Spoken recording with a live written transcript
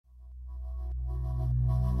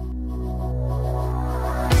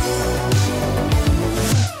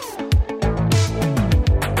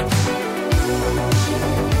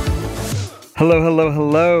Hello, hello,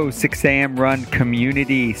 hello, 6 a.m. Run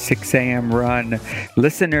community, 6 a.m. Run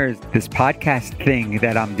listeners. This podcast thing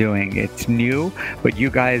that I'm doing, it's new, but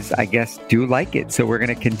you guys, I guess, do like it. So we're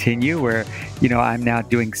going to continue where, I'm now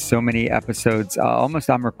doing so many episodes,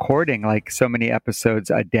 I'm recording like so many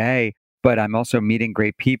episodes a day, but I'm also meeting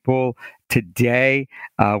great people. Today,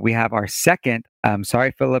 we have our second, I'm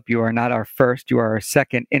sorry, Philip, you are not our first, you are our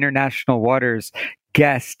second International Waters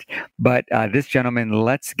guest, but this gentleman,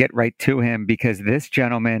 let's get right to him because this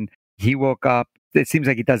gentleman, he woke up, it seems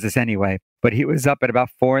like he does this anyway, but he was up at about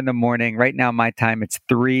 4 a.m. Right now, my time, it's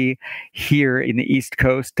 3 here in the East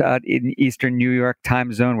Coast, in Eastern New York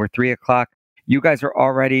time zone. We're 3 o'clock. You guys are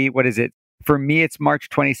already, what is it? For me, it's March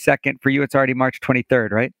 22nd. For you, it's already March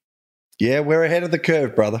 23rd, right? Yeah, we're ahead of the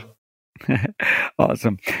curve, brother.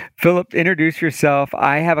 Awesome. Philip, introduce yourself.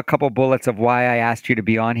 I have a couple bullets of why I asked you to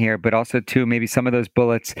be on here, but also too, maybe some of those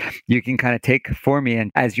bullets you can kind of take for me.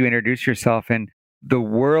 And as you introduce yourself, and the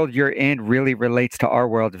world you're in really relates to our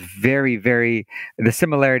world. Very, very, the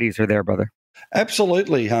similarities are there, brother.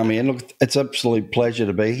 Absolutely, homie. And look, it's an absolute pleasure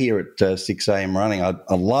to be here at 6 a.m. running. I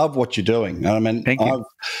love what you're doing. I mean, Thank you.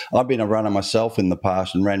 I've been a runner myself in the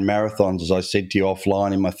past and ran marathons, as I said to you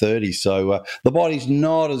offline, in my 30s. So the body's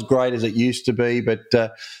not as great as it used to be, but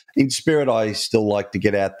in spirit, I still like to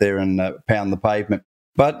get out there and pound the pavement.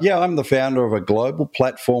 But yeah, I'm the founder of a global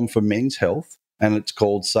platform for men's health, and it's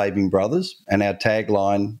called Saving Brothers. And our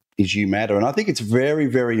tagline is You Matter. And I think it's very,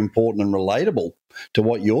 very important and relatable to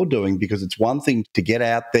what you're doing, because it's one thing to get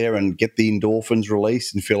out there and get the endorphins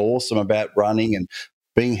released and feel awesome about running and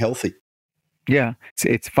being healthy. Yeah,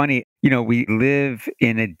 it's funny. We live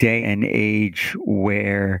in a day and age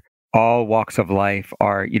where all walks of life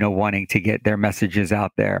are, wanting to get their messages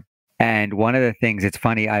out there. And one of the things, it's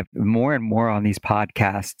funny, I've more and more on these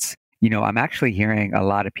podcasts, I'm actually hearing a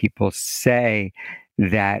lot of people say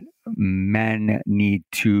that men need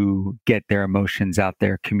to get their emotions out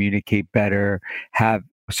there, communicate better, have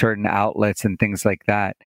certain outlets and things like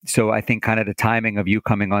that. So I think kind of the timing of you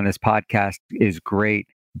coming on this podcast is great.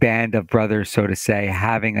 Band of brothers, so to say,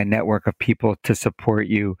 having a network of people to support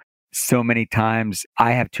you. So many times,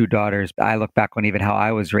 I have 2 daughters. I look back on even how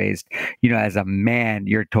I was raised. As a man,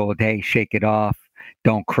 you're told, hey, shake it off.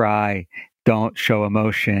 Don't cry. Don't show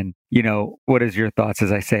emotion. What is your thoughts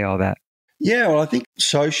as I say all that? Yeah, well, I think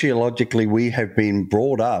sociologically we have been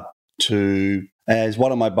brought up to, as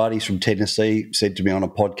one of my buddies from Tennessee said to me on a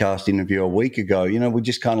podcast interview a week ago, we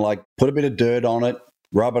just kind of like put a bit of dirt on it,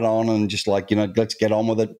 rub it on and just like, let's get on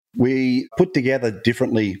with it. We put together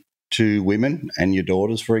differently to women and your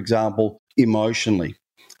daughters, for example, emotionally.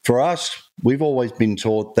 For us, we've always been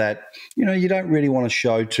taught that, you don't really want to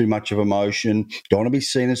show too much of emotion. You don't want to be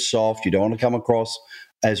seen as soft. You don't want to come across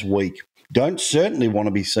as weak. Don't certainly want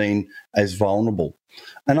to be seen as vulnerable.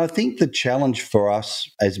 And I think the challenge for us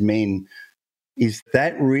as men is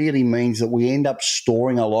that really means that we end up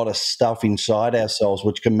storing a lot of stuff inside ourselves,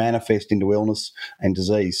 which can manifest into illness and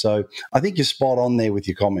disease. So I think you're spot on there with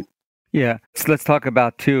your comment. Yeah. So let's talk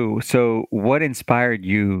about too. So what inspired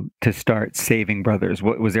you to start Saving Brothers?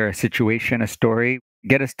 Was there a situation, a story?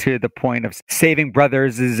 Get us to the point of Saving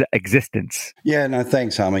Brothers' existence. Yeah, no,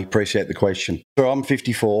 thanks, Harmy. Appreciate the question. So I'm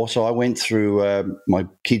 54, so I went through, my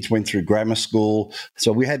kids went through grammar school.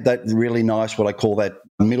 So we had that really nice, what I call that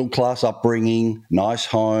middle-class upbringing, nice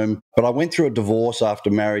home. But I went through a divorce after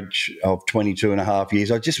marriage of 22 and a half years.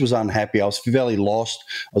 I just was unhappy. I was fairly lost.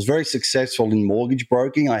 I was very successful in mortgage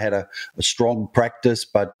broking. I had a strong practice,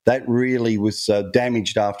 but that really was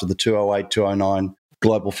damaged after the 2008, 2009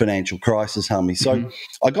 global financial crisis, Hummy. So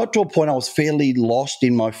I got to a point I was fairly lost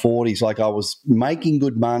in my 40s. Like I was making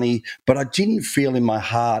good money, but I didn't feel in my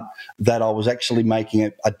heart that I was actually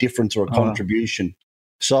making a difference or a contribution.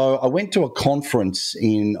 So I went to a conference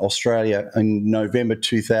in Australia in November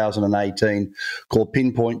 2018 called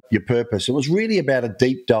Pinpoint Your Purpose. It was really about a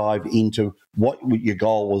deep dive into what your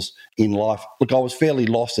goal was in life. Look, I was fairly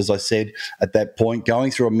lost, as I said, at that point, going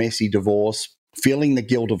through a messy divorce, feeling the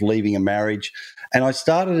guilt of leaving a marriage. And I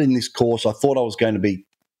started in this course. I thought I was going to be,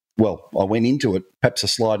 I went into it, perhaps a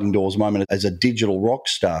sliding doors moment, as a digital rock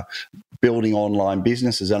star, building online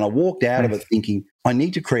businesses. And I walked out of it thinking, I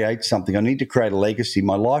need to create something. I need to create a legacy.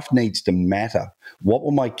 My life needs to matter. What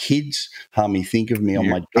will my kids, Harmy, think of me on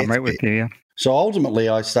my deathbed? I'm right with you, yeah. So ultimately,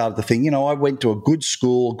 I started to think, I went to a good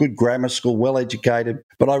school, good grammar school, well-educated,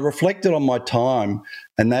 but I reflected on my time,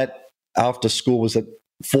 and that after school was that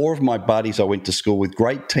 4 of my buddies I went to school with,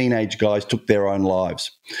 great teenage guys, took their own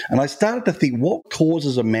lives. And I started to think, what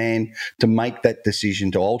causes a man to make that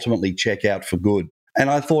decision to ultimately check out for good?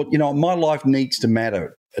 And I thought, my life needs to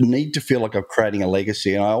matter. I need to feel like I'm creating a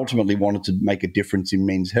legacy. And I ultimately wanted to make a difference in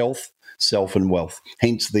men's health, self and wealth.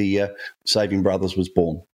 Hence the Saving Brothers was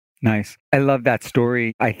born. Nice. I love that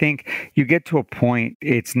story. I think you get to a point,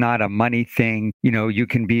 it's not a money thing. You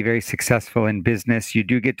can be very successful in business. You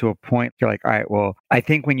do get to a point, you're like, all right, well, I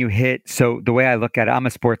think when you hit, so the way I look at it, I'm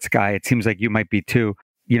a sports guy. It seems like you might be too.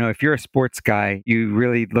 If you're a sports guy, you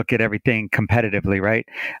really look at everything competitively, right?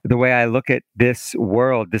 The way I look at this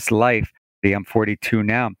world, this life, I'm 42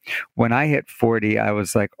 now. When I hit 40, I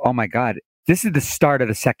was like, oh my God, this is the start of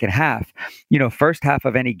the second half. First half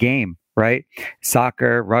of any game, right?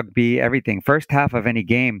 Soccer, rugby, everything. First half of any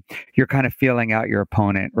game, you're kind of feeling out your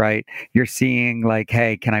opponent, right? You're seeing like,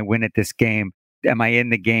 hey, can I win at this game? Am I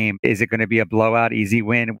in the game? Is it going to be a blowout, easy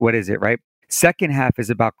win? What is it, right? Second half is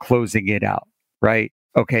about closing it out, right?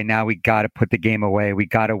 Okay, now we got to put the game away. We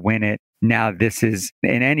got to win it. Now this is,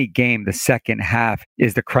 in any game, the second half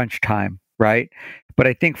is the crunch time, right? But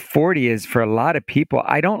I think 40 is, for a lot of people,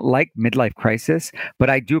 I don't like midlife crisis, but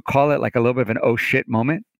I do call it like a little bit of an oh shit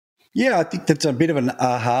moment. Yeah, I think that's a bit of an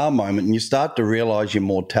aha moment, and you start to realize your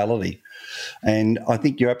mortality. And I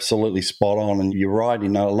think you're absolutely spot on, and you're right. I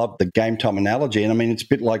love the game time analogy. And I mean, it's a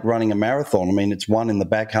bit like running a marathon. I mean, it's won in the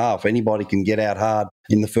back half. Anybody can get out hard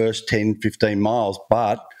in the first 10, 15 miles,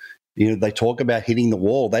 but they talk about hitting the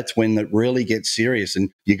wall. That's when it really gets serious, and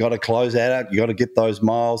you got to close that out. You got to get those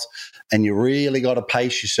miles, and you really got to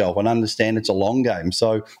pace yourself and understand it's a long game.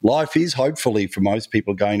 So life is hopefully for most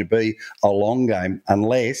people going to be a long game,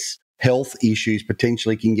 unless health issues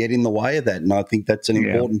potentially can get in the way of that. And I think that's an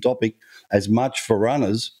important topic as much for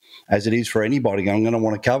runners as it is for anybody. I'm going to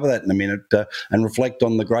want to cover that in a minute and reflect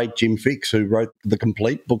on the great Jim Fixx, who wrote the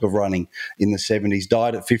complete book of running in the 70s,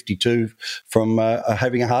 died at 52 from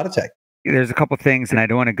having a heart attack. There's a couple things, and I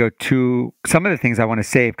don't want to go to some of the things I want to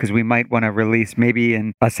save because we might want to release maybe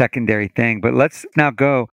in a secondary thing. But let's now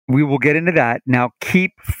go. We will get into that. Now,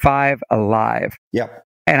 keep 5 alive. Yep.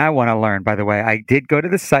 And I want to learn, by the way. I did go to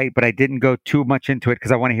the site, but I didn't go too much into it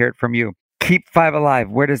because I want to hear it from you. Keep 5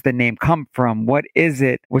 alive. Where does the name come from? What is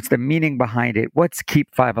it? What's the meaning behind it? What's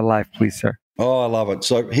Keep 5 alive, please, sir? Oh, I love it.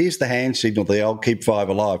 So here's the hand signal, the old Keep 5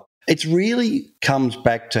 alive. It really comes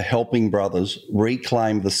back to helping brothers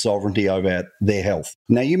reclaim the sovereignty over their health.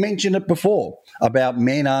 Now, you mentioned it before about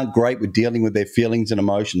men aren't great with dealing with their feelings and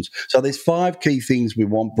emotions. So there's 5 key things we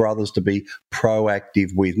want brothers to be proactive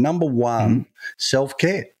with. Number 1,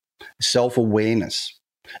 self-care, self-awareness.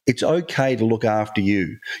 It's okay to look after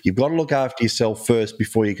you. You've got to look after yourself first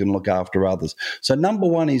before you can look after others. So number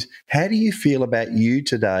 1 is, how do you feel about you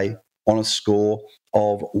today on a score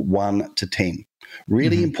of 1 to 10?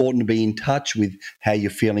 Really important to be in touch with how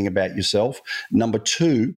you're feeling about yourself. Number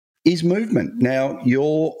 2 is movement. Now,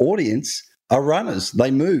 your audience are runners.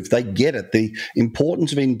 They move. They get it. The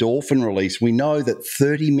importance of endorphin release. We know that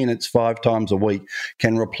 30 minutes 5 times a week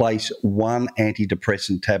can replace 1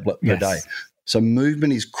 antidepressant tablet per day. So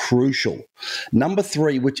movement is crucial. Number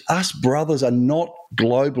 3, which us brothers are not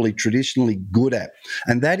globally traditionally good at,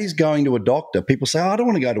 and that is going to a doctor. People say, I don't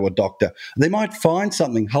want to go to a doctor. They might find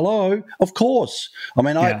something. Hello? Of course. I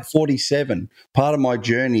mean, I'm 47. Part of my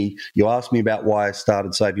journey, you asked me about why I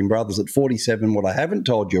started Saving Brothers. At 47, what I haven't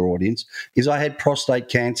told your audience is I had prostate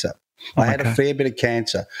cancer. I had a fair bit of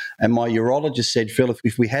cancer, and my urologist said, Phil,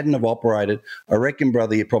 if we hadn't have operated, I reckon,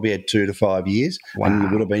 brother, you probably had 2 to 5 years, and you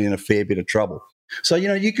would have been in a fair bit of trouble. So,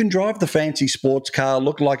 you can drive the fancy sports car,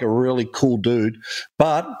 look like a really cool dude,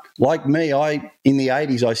 but like me, in the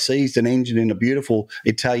 80s, I seized an engine in a beautiful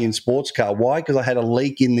Italian sports car. Why? Because I had a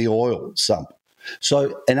leak in the oil sump.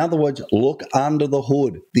 So, in other words, look under the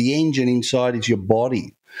hood. The engine inside is your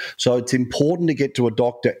body. So it's important to get to a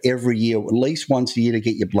doctor every year, at least once a year, to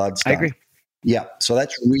get your bloods done. I agree. Yeah, so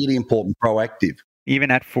that's really important, proactive.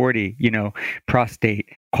 Even at 40, prostate,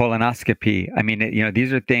 colonoscopy. I mean,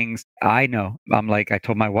 these are things I know. I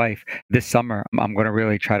told my wife this summer, I'm going to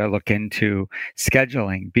really try to look into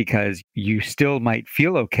scheduling, because you still might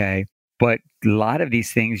feel okay, but a lot of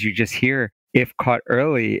these things you just hear, if caught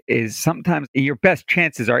early, is sometimes your best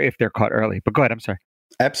chances are if they're caught early. But go ahead, I'm sorry.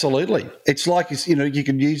 Absolutely. It's like, you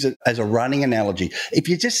can use it as a running analogy. If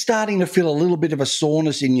you're just starting to feel a little bit of a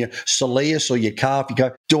soreness in your soleus or your calf, you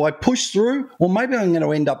go, do I push through? Or maybe I'm going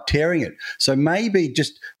to end up tearing it. So maybe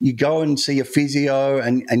just you go and see a physio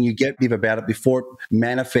and you get about it before it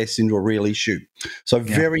manifests into a real issue. So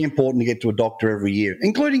very important to get to a doctor every year,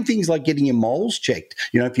 including things like getting your moles checked.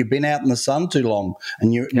 If you've been out in the sun too long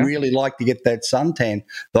and you really like to get that suntan,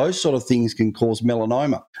 those sort of things can cause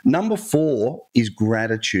melanoma. Number 4 is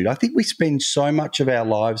gratitude. I think we spend so much of our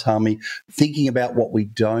lives, Harmy, thinking about what we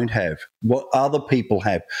don't have, what other people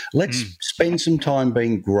have. Let's spend some time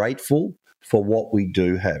being grateful for what we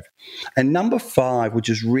do have. And number 5, which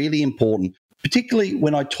is really important, particularly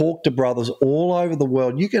when I talk to brothers all over the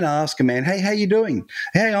world, you can ask a man, hey, how you doing?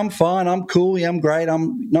 Hey, I'm fine, I'm cool, yeah, I'm great,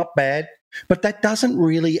 I'm not bad. But that doesn't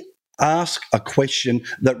really ask a question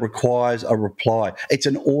that requires a reply. It's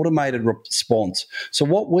an automated response. So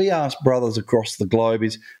what we ask brothers across the globe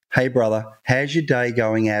is, hey, brother, how's your day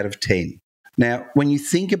going out of 10? Now, when you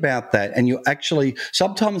think about that, and you actually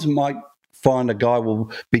sometimes might find a guy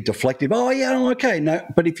will be deflective. Oh, yeah, I'm okay. No,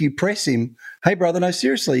 but if you press him, hey, brother, no,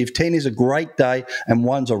 seriously, if 10 is a great day and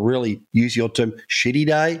one's a really, use your term, shitty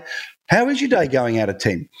day, how is your day going out of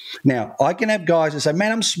 10? Now, I can have guys that say,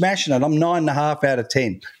 man, I'm smashing it. I'm 9.5 out of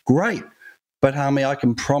 10. Great. But, homie, I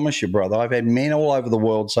can promise you, brother, I've had men all over the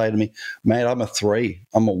world say to me, mate, I'm a 3,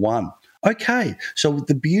 I'm a 1. Okay, so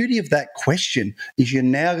the beauty of that question is you're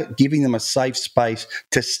now giving them a safe space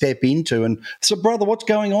to step into. And so, brother, what's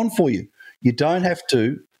going on for you? You don't have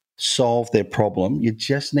to solve their problem. You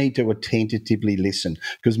just need to attentively listen,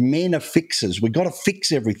 because men are fixers. We've got to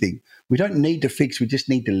fix everything. We don't need to fix. We just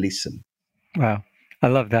need to listen. Wow. I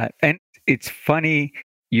love that. And it's funny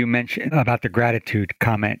you mentioned about the gratitude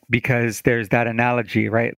comment, because there's that analogy,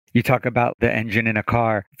 right? You talk about the engine in a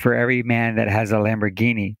car. For every man that has a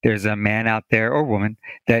Lamborghini, there's a man out there or woman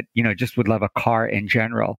that, just would love a car in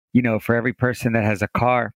general. For every person that has a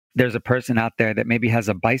car, there's a person out there that maybe has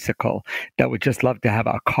a bicycle that would just love to have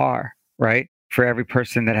a car, right? For every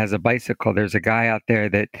person that has a bicycle, there's a guy out there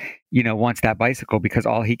that, wants that bicycle because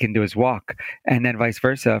all he can do is walk. And then vice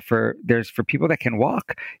versa. For people that can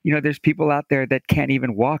walk, there's people out there that can't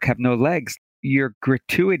even walk, have no legs. Your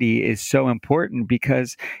gratuity is so important,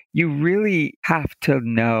 because you really have to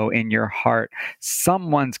know in your heart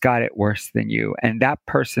someone's got it worse than you, and that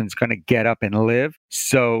person's going to get up and live.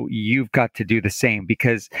 So you've got to do the same,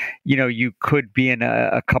 because you could be in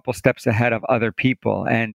a couple steps ahead of other people,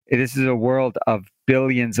 and this is a world of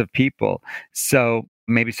billions of people. So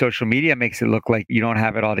maybe social media makes it look like you don't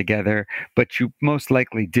have it all together, but you most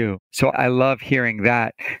likely do. So I love hearing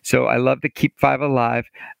that. So I love the Keep 5 Alive.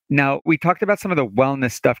 Now, we talked about some of the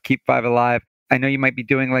wellness stuff, Keep 5 Alive. I know you might be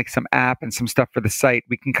doing like some app and some stuff for the site.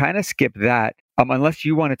 We can kind of skip that, unless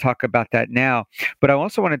you want to talk about that now. But I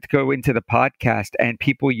also wanted to go into the podcast and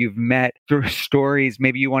people you've met through stories.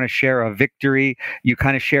 Maybe you want to share a victory. You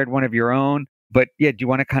kind of shared one of your own. But yeah, do you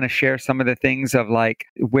want to kind of share some of the things of like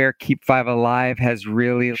where Keep 5 Alive has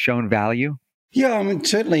really shown value? Yeah, I mean,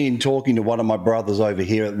 certainly in talking to one of my brothers over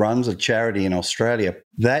here that runs a charity in Australia,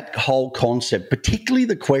 that whole concept, particularly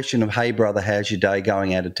the question of, hey, brother, how's your day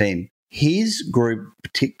going out of 10? His group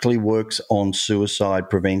particularly works on suicide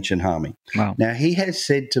prevention, Harmy. Wow. Now, he has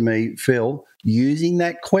said to me, Phil, using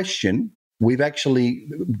that question,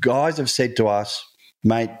 guys have said to us,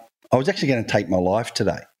 mate, I was actually going to take my life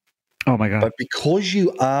today. Oh, my God. But because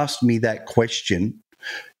you asked me that question,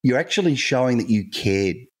 you're actually showing that you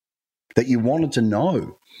cared, that you wanted to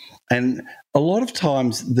know. And a lot of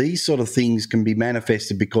times these sort of things can be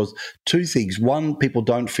manifested because two things. One, people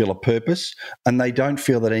don't feel a purpose, and they don't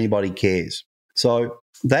feel that anybody cares. So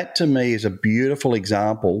that to me is a beautiful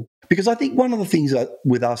example, because I think one of the things that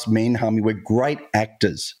with us men, Hummy, we're great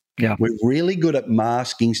actors. Yeah. We're really good at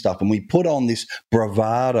masking stuff, and we put on this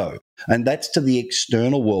bravado, and that's to the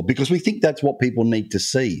external world because we think that's what people need to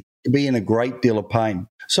see, be in a great deal of pain.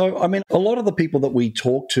 So, I mean, a lot of the people that we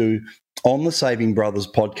talk to on the Saving Brothers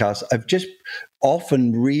podcast have just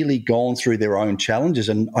often really gone through their own challenges.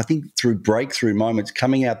 And I think through breakthrough moments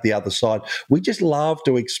coming out the other side, we just love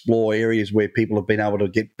to explore areas where people have been able to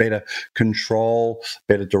get better control,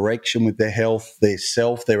 better direction with their health, their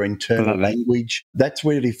self, their internal language. That's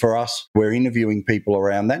really for us. We're interviewing people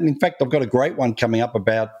around that. And in fact, I've got a great one coming up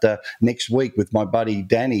about next week with my buddy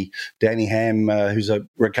Danny Ham, who's a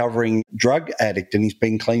recovering drug addict, and he's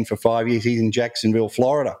been clean for 5 years. He's in Jacksonville,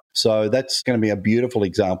 Florida. So that's going to be a beautiful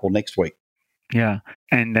example next week. Yeah.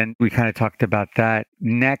 And then we kind of talked about that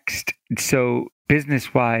next. So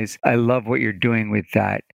business-wise, I love what you're doing with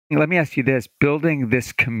that. Let me ask you this, building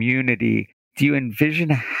this community, do you envision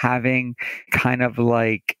having kind of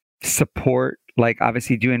like support? Like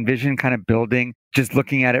obviously, do you envision kind of building, just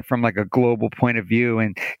looking at it from like a global point of view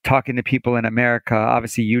and talking to people in America,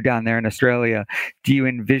 obviously you down there in Australia, do you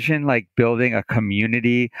envision like building a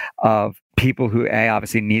community of people who A,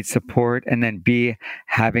 obviously need support, and then B,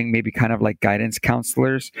 having maybe kind of like guidance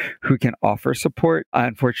counselors who can offer support?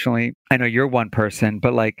 Unfortunately, I know you're one person,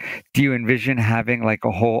 but like, do you envision having like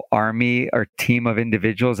a whole army or team of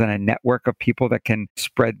individuals and a network of people that can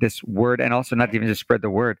spread this word, and also not even just spread the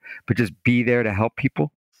word, but just be there to help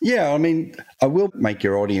people? Yeah, I mean, I will make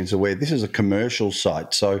your audience aware this is a commercial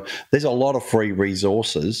site, so there's a lot of free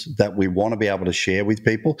resources that we want to be able to share with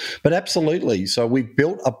people. But absolutely, so we've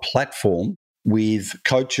built a platform with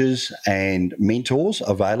coaches and mentors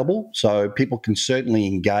available. So people can certainly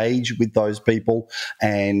engage with those people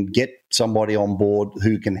and get somebody on board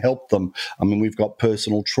who can help them. I mean, we've got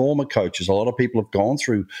personal trauma coaches. A lot of people have gone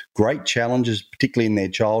through great challenges, particularly in their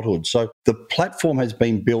childhood. So the platform has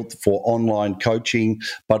been built for online coaching,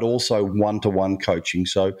 but also one-to-one coaching.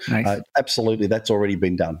 So Nice. absolutely, that's already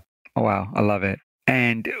been done. Oh, wow. I love it.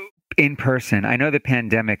 And in person, I know the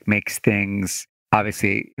pandemic makes things,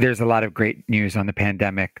 obviously, there's a lot of great news on the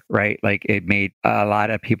pandemic, right? Like it made a lot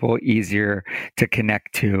of people easier to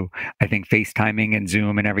connect to. I think FaceTiming and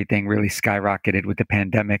Zoom and everything really skyrocketed with the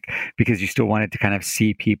pandemic because you still wanted to kind of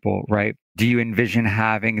see people, right? Do you envision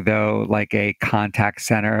having, though, like a contact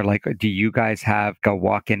center? Like, do you guys have a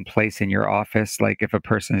walk-in place in your office? Like, if a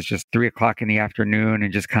person is just 3 o'clock in the afternoon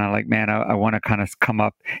and just kind of like, man, I want to kind of come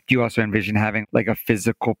up. Do you also envision having like a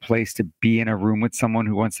physical place to be in a room with someone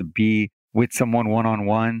who wants to be with someone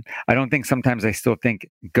one-on-one? I don't think sometimes I still think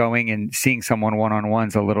going and seeing someone one-on-one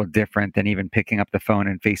is a little different than even picking up the phone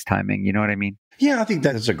and FaceTiming. You know what I mean? Yeah, I think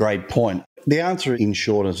that's a great point. The answer, in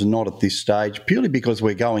short, is not at this stage, purely because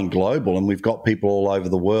we're going global and we've got people all over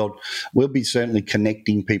the world. We'll be certainly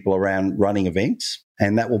connecting people around running events,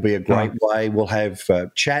 and that will be a great way. We'll have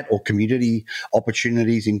chat or community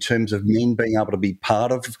opportunities in terms of men being able to be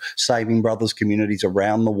part of Saving Brothers communities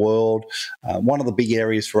around the world. One of the big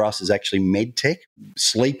areas for us is actually med tech.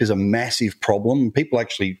 Sleep is a massive problem. People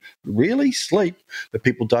actually really sleep, but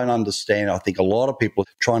people don't understand. I think a lot of people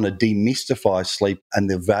are trying to demystify sleep and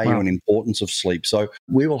the value and importance of sleep. So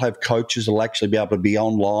we will have coaches that will actually be able to be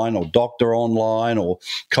online, or doctor online, or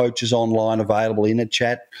coaches online available in a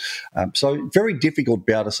chat. So very difficult to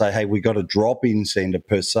be able to say, hey, we got a drop-in centre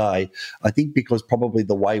per se. I think because probably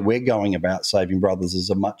the way we're going about Saving Brothers is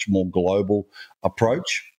a much more global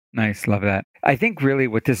approach. Nice. Love that. I think really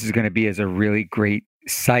what this is going to be is a really great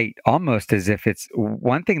site, almost as if it's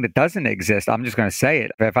one thing that doesn't exist. I'm just going to say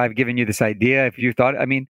it. If I've given you this idea, if you thought, I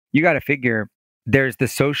mean, you got to figure there's the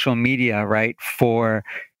social media, right, for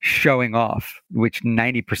showing off, which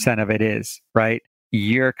 90% of it is, right?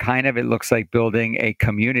 You're kind of, it looks like building a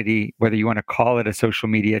community, whether you want to call it a social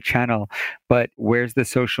media channel, but where's the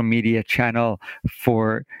social media channel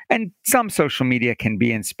for, and some social media can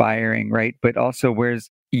be inspiring, right? But also where's,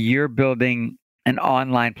 you're building an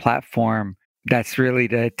online platform that's really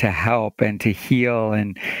to help and to heal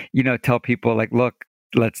and, you know, tell people like, look,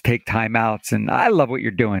 let's take time outs. And I love what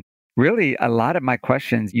you're doing. Really, a lot of my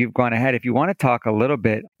questions, you've gone ahead. If you want to talk a little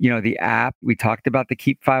bit, you know, the app, we talked about the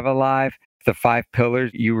Keep 5 Alive, the 5 pillars,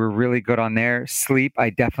 you were really good on there. Sleep,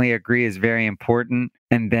 I definitely agree, is very important.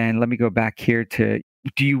 And then let me go back here to,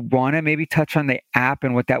 do you want to maybe touch on the app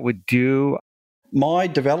and what that would do? My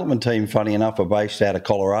development team, funny enough, are based out of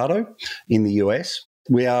Colorado in the US.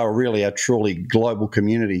 We are really a truly global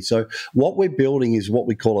community. So what we're building is what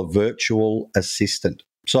we call a virtual assistant.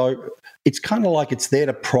 So it's kind of like it's there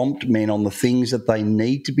to prompt men on the things that they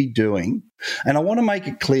need to be doing. And I want to make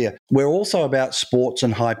it clear, we're also about sports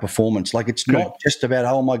and high performance. Like it's not just about,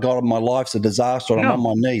 oh my God, my life's a disaster and I'm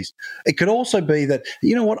on my knees. It could also be that,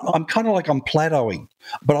 you know what, I'm kind of like I'm plateauing,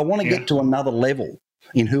 but I want to get to another level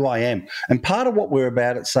in who I am. And part of what we're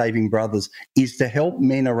about at Saving Brothers is to help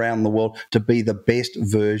men around the world to be the best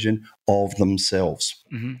version of themselves.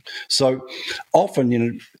 Mm-hmm. So often, you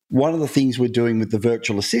know, one of the things we're doing with the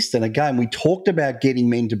virtual assistant, again, we talked about getting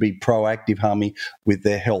men to be proactive, Hami, with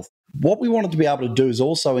their health. What we wanted to be able to do is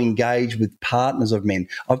also engage with partners of men.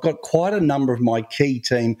 I've got quite a number of my key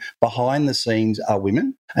team behind the scenes are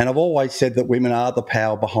women. And I've always said that women are the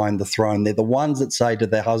power behind the throne. They're the ones that say to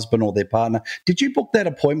their husband or their partner, did you book that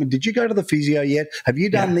appointment? Did you go to the physio yet? Have you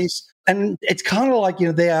done this? And it's kind of like, you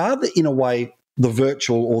know, they are, in a way, the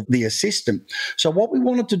virtual or the assistant. So what we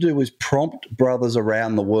wanted to do was prompt brothers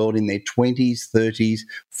around the world in their 20s, 30s,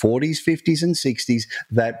 40s, 50s and 60s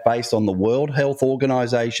that based on the World Health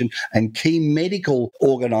Organization and key medical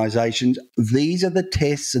organizations, these are the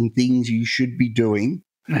tests and things you should be doing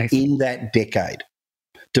in that decade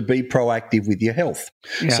to be proactive with your health.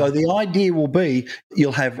 Yeah. So the idea will be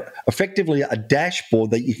you'll have effectively a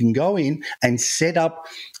dashboard that you can go in and set up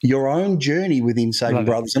your own journey within Saving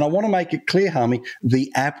Brothers. And I want to make it clear, Hami, the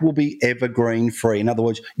app will be evergreen free. In other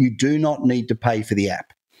words, you do not need to pay for the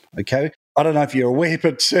app, okay? I don't know if you're aware,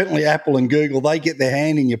 but certainly Apple and Google, they get their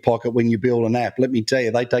hand in your pocket when you build an app. Let me tell you,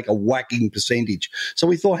 they take a whacking percentage. So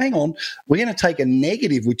we thought, hang on, we're going to take a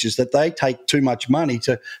negative, which is that they take too much money,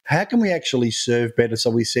 to how can we actually serve better? So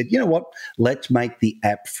we said, you know what, let's make the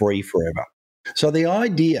app free forever. So the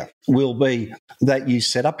idea will be that you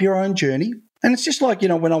set up your own journey. And it's just like,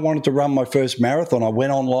 when I wanted to run my first marathon, I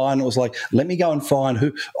went online. It was like, let me go and find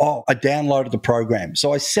I downloaded the program.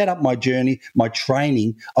 So I set up my journey, my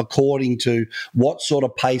training according to what sort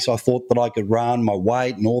of pace I thought that I could run, my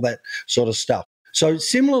weight and all that sort of stuff. So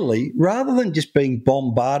similarly, rather than just being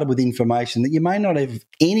bombarded with information that you may not have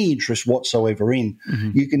any interest whatsoever in,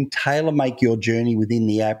 you can tailor make your journey within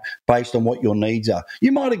the app based on what your needs are.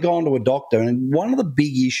 You might have gone to a doctor, and one of the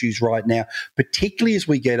big issues right now, particularly as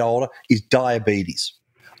we get older, is diabetes.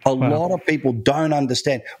 A lot of people don't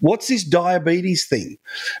understand. What's this diabetes thing?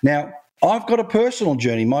 Now, I've got a personal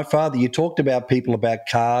journey. My father, you talked about people about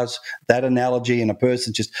cars, that analogy, and a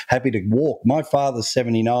person just happy to walk. My father's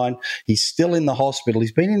 79. He's still in the hospital.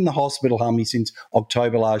 He's been in the hospital, Hummy, since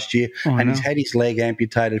October last year, and he's had his leg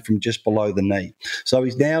amputated from just below the knee. So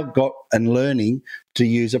he's now got and learning to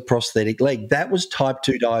use a prosthetic leg. That was type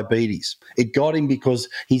 2 diabetes. It got him because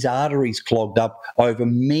his arteries clogged up over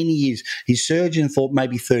many years. His surgeon thought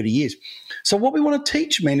maybe 30 years. So what we want to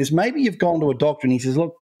teach men is maybe you've gone to a doctor and he says,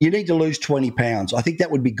 look, you need to lose 20 pounds. I think that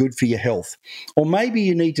would be good for your health. Or maybe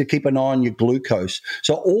you need to keep an eye on your glucose.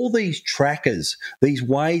 So all these trackers, these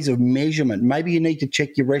ways of measurement, maybe you need to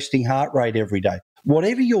check your resting heart rate every day.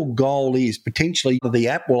 Whatever your goal is, potentially the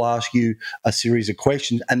app will ask you a series of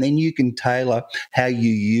questions, and then you can tailor how you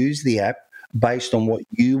use the app based on what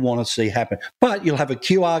you want to see happen. But you'll have a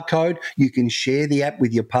QR code. You can share the app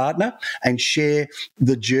with your partner and share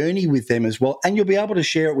the journey with them as well. And you'll be able to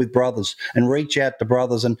share it with brothers and reach out to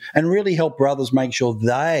brothers and really help brothers make sure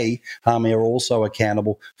they, Harmy, are also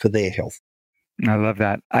accountable for their health. I love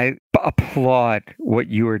that. I applaud what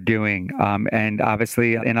you are doing. And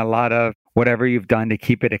obviously, in a lot of whatever you've done to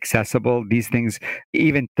keep it accessible, these things,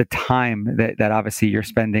 even the time that obviously you're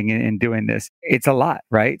spending in doing this, it's a lot,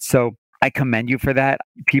 right? So I commend you for that.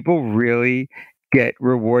 People really get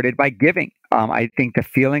rewarded by giving. I think the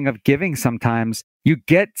feeling of giving, sometimes you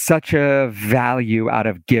get such a value out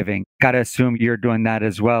of giving. Got to assume you're doing that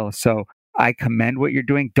as well. So I commend what you're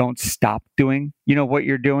doing. Don't stop doing, what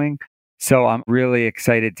you're doing. So I'm really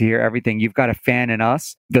excited to hear everything. You've got a fan in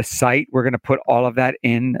us. The site, we're going to put all of that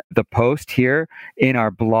in the post here in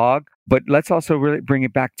our blog. But let's also really bring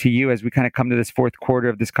it back to you as we kind of come to this fourth quarter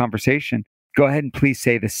of this conversation. Go ahead and please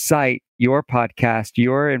say the site, your podcast,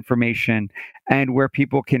 your information, and where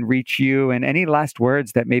people can reach you, and any last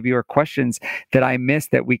words that maybe are questions that I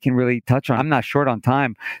missed that we can really touch on. I'm not short on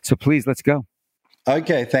time, so please, let's go.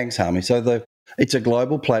 Okay, thanks, Harmy. So it's a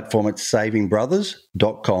global platform. It's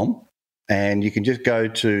savingbrothers.com. And you can just go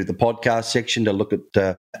to the podcast section to look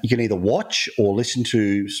at, you can either watch or listen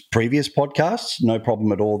to previous podcasts, no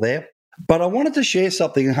problem at all there. But I wanted to share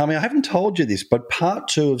something, Hummy. I haven't told you this, but part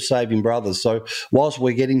 2 of Saving Brothers. So whilst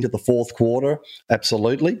we're getting to the fourth quarter,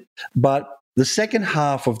 absolutely. But the second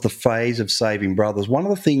half of the phase of Saving Brothers, one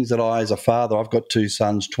of the things that I, as a father, I've got 2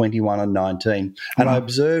 sons, 21 and 19, and I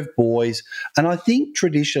observe boys. And I think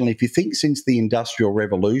traditionally, if you think since the Industrial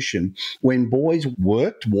Revolution, when boys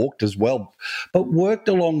walked as well, but worked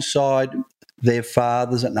alongside their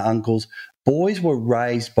fathers and uncles, boys were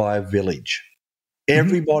raised by a village.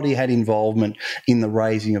 Everybody had involvement in the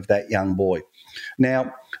raising of that young boy.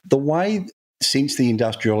 Now, the way since the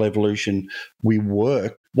Industrial Revolution we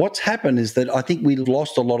work, what's happened is that I think we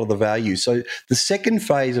lost a lot of the value. So the second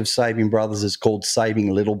phase of Saving Brothers is called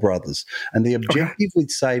Saving Little Brothers. And the objective with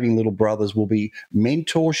Saving Little Brothers will be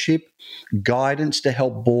mentorship, guidance to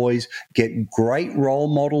help boys get great role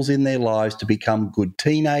models in their lives to become good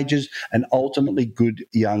teenagers and ultimately good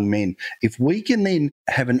young men. If we can then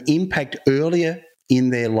have an impact earlier in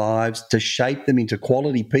their lives to shape them into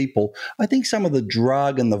quality people, I think some of the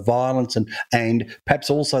drug and the violence and perhaps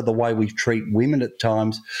also the way we treat women at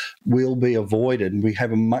times will be avoided, and we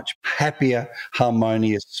have a much happier,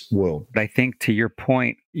 harmonious world. I think, to your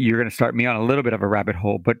point, you're going to start me on a little bit of a rabbit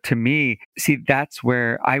hole, but to me, see, that's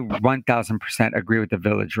where I 1000% agree with the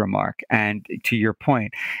village remark. And to your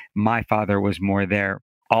point, my father was more there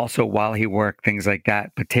also while he worked, things like that,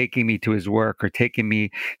 but taking me to his work or taking me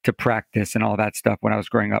to practice and all that stuff when I was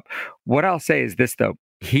growing up. What I'll say is this, though.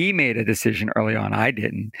 He made a decision early on. I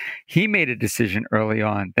didn't. He made a decision early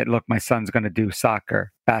on that, look, my son's going to do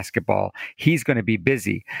soccer, basketball. He's going to be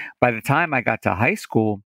busy. By the time I got to high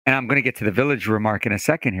school, and I'm going to get to the village remark in a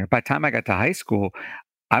second here. By the time I got to high school,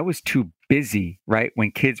 I was too busy, right?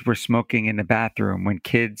 When kids were smoking in the bathroom, when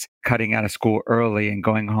kids cutting out of school early and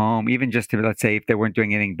going home, even just to, let's say, if they weren't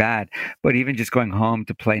doing anything bad, but even just going home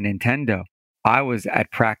to play Nintendo. I was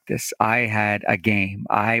at practice. I had a game.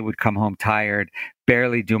 I would come home tired,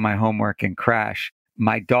 barely do my homework and crash.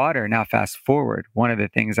 My daughter, now fast forward, one of the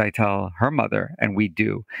things I tell her mother, and we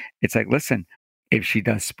do, it's like, listen, if she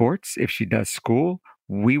does sports, if she does school,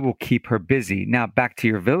 we will keep her busy. Now, back to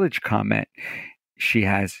your village comment. She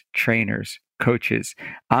has trainers, coaches.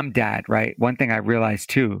 I'm dad, right? One thing I realized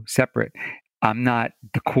too, separate, I'm not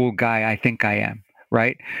the cool guy I think I am,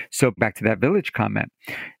 right? So back to that village comment,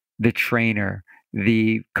 the trainer,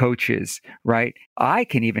 the coaches, right? I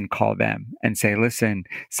can even call them and say, listen,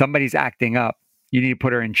 somebody's acting up. You need to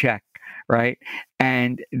put her in check, right?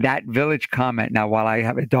 And that village comment, now, while I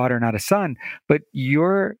have a daughter, not a son, but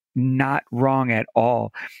you're not wrong at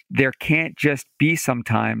all. There can't just be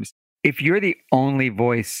sometimes if you're the only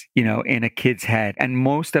voice, in a kid's head, and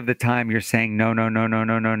most of the time you're saying no, no, no, no,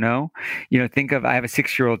 no, no, no, think of, I have a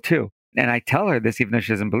 6-year-old too. And I tell her this, even though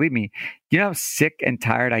she doesn't believe me. You know how sick and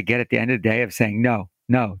tired I get at the end of the day of saying, no,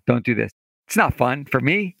 no, don't do this. It's not fun for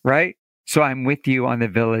me, right? So I'm with you on the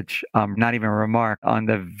village, not even a remark on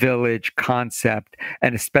the village concept,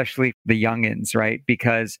 and especially the youngins, right?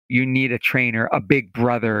 Because you need a trainer, a big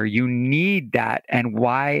brother, you need that. And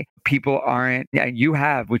why people aren't, and you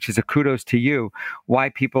have, which is a kudos to you, why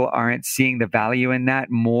people aren't seeing the value in that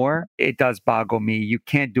more, it does boggle me. You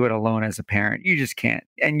can't do it alone as a parent. You just can't.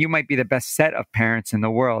 And you might be the best set of parents in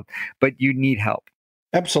the world, but you need help.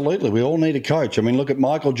 Absolutely. We all need a coach. I mean, look at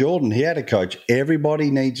Michael Jordan. He had a coach.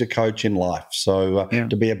 Everybody needs a coach in life. So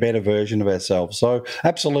to be a better version of ourselves. So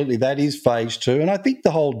absolutely, that is phase 2. And I think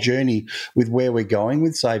the whole journey with where we're going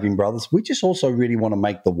with Saving Brothers, we just also really want to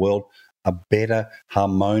make the world a better,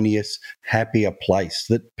 harmonious, happier place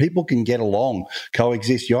that people can get along,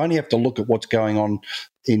 coexist. You only have to look at what's going on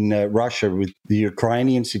in Russia with the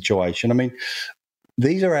Ukrainian situation. I mean,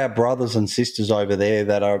 these are our brothers and sisters over there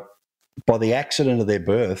that are, by the accident of their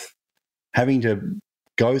birth, having to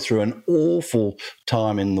go through an awful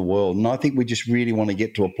time in the world. And I think we just really want to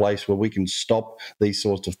get to a place where we can stop these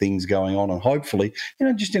sorts of things going on and hopefully,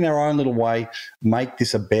 just in our own little way, make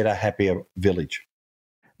this a better, happier village.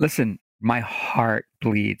 Listen, my heart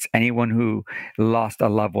bleeds. Anyone who lost a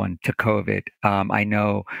loved one to COVID. I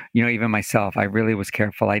know, even myself, I really was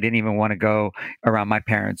careful. I didn't even want to go around my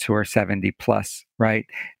parents who are 70 plus, right?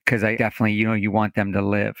 Because I definitely, you want them to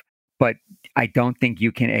live. But I don't think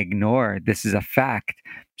you can ignore, this is a fact,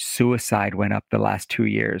 suicide went up the last 2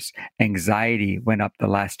 years. Anxiety went up the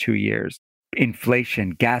last 2 years. Inflation,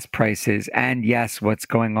 gas prices, and yes, what's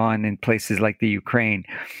going on in places like the Ukraine.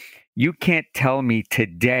 You can't tell me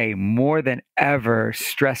today, more than ever,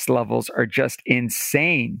 stress levels are just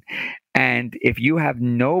insane. And if you have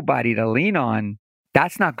nobody to lean on,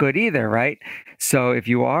 that's not good either, right? So if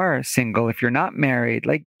you are single, if you're not married,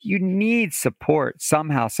 you need support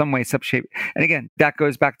somehow, some way, some shape. And again, that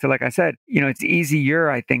goes back to, like I said, it's easier,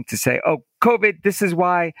 I think, to say, oh, COVID, this is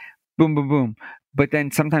why, boom, boom, boom. But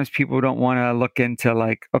then sometimes people don't want to look into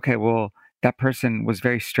okay, well, that person was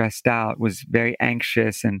very stressed out, was very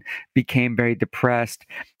anxious, and became very depressed.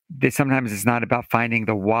 Sometimes it's not about finding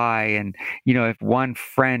the why. And, if one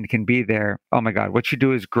friend can be there, oh my God, what you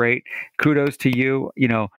do is great. Kudos to you.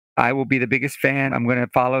 I will be the biggest fan. I'm going to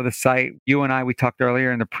follow the site. You and I, we talked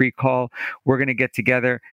earlier in the pre-call. We're going to get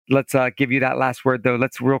together. Let's give you that last word, though.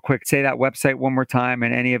 Let's real quick say that website one more time,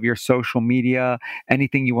 and any of your social media,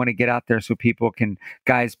 anything you want to get out there so people can,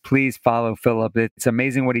 guys, please follow Philip. It's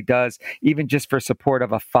amazing what he does, even just for support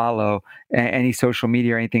of a follow, any social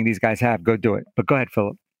media or anything these guys have, go do it. But go ahead,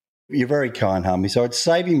 Philip. You're very kind, Hummy. So it's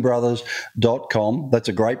savingbrothers.com. That's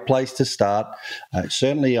a great place to start.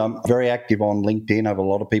 Certainly, I'm very active on LinkedIn. I have a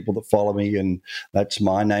lot of people that follow me, and that's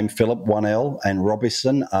my name, Philip, 1L, and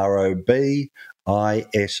Robison, Robison.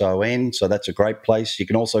 So that's a great place. You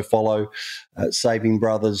can also follow Saving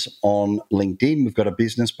Brothers on LinkedIn. We've got a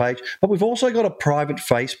business page, but we've also got a private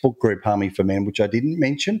Facebook group, Hummy for Men, which I didn't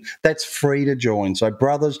mention. That's free to join. So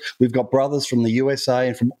we've got brothers from the USA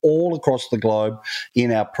and from all across the globe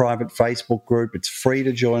in our private Facebook group. It's free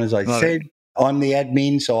to join, as I said. I'm the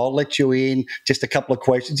admin, so I'll let you in. Just a couple of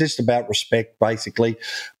questions, just about respect, basically.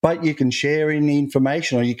 But you can share any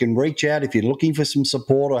information, or you can reach out if you're looking for some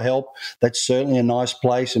support or help. That's certainly a nice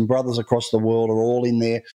place, and brothers across the world are all in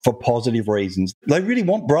there for positive reasons. They really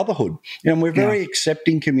want brotherhood. We're a very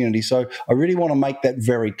accepting community, so I really want to make that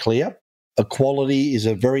very clear. Equality is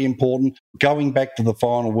a very important. Going back to the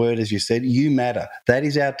final word, as you said, you matter. That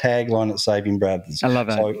is our tagline at Saving Brothers. I love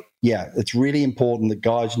that. So, it's really important that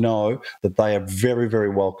guys know that they are very, very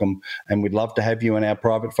welcome, and we'd love to have you in our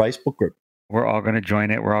private Facebook group. We're all going to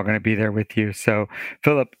join it. We're all going to be there with you. So,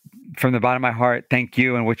 Philip, from the bottom of my heart, thank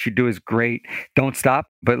you. And what you do is great. Don't stop,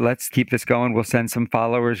 but let's keep this going. We'll send some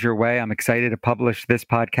followers your way. I'm excited to publish this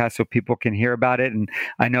podcast so people can hear about it. And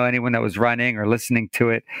I know anyone that was running or listening to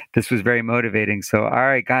it, this was very motivating. So, all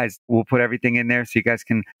right, guys, we'll put everything in there so you guys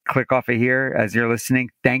can click off of here as you're listening.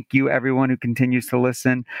 Thank you, everyone who continues to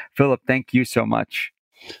listen. Philip, thank you so much.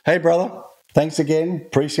 Hey, brother. Thanks again.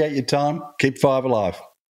 Appreciate your time. Keep 5 alive.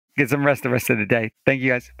 Get some rest the rest of the day. Thank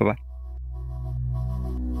you guys. Bye-bye.